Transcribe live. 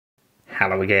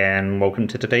Hello again, welcome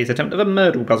to today's attempt of a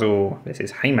Murdle puzzle. This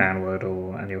is Hangman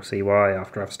Wordle, and you'll see why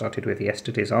after I've started with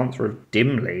yesterday's answer of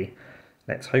dimly.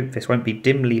 Let's hope this won't be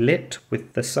dimly lit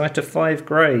with the sight of 5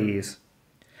 greys.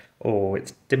 Or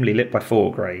it's dimly lit by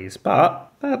 4 greys,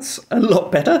 but that's a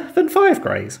lot better than 5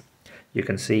 greys. You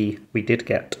can see we did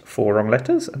get 4 wrong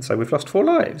letters, and so we've lost 4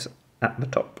 lives at the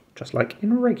top, just like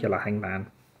in regular Hangman.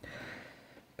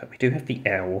 But we do have the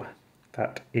L.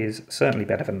 That is certainly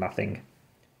better than nothing.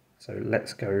 So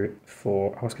let's go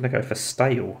for, I was going to go for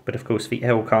stale, but of course the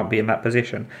L can't be in that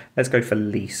position. Let's go for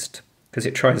least, because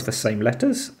it tries the same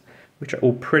letters, which are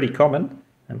all pretty common,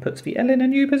 and puts the L in a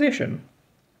new position.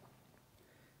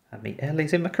 And the L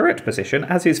is in the correct position,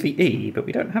 as is the E, but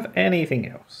we don't have anything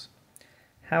else.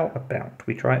 How about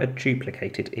we try a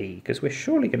duplicated E, because we're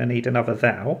surely going to need another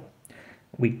thou.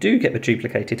 We do get the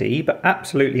duplicated E, but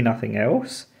absolutely nothing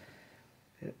else.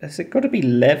 Has it got to be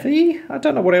levy? I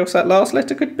don't know what else that last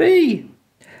letter could be.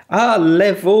 Ah,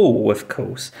 level, of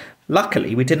course.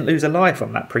 Luckily, we didn't lose a life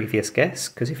on that previous guess,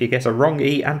 because if you guess a wrong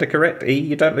E and a correct E,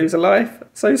 you don't lose a life.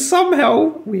 So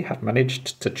somehow we have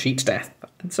managed to cheat death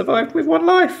and survived with 1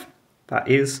 life. That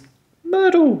is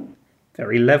Murdle.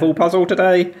 Very level puzzle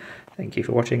today. Thank you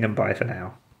for watching and bye for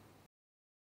now.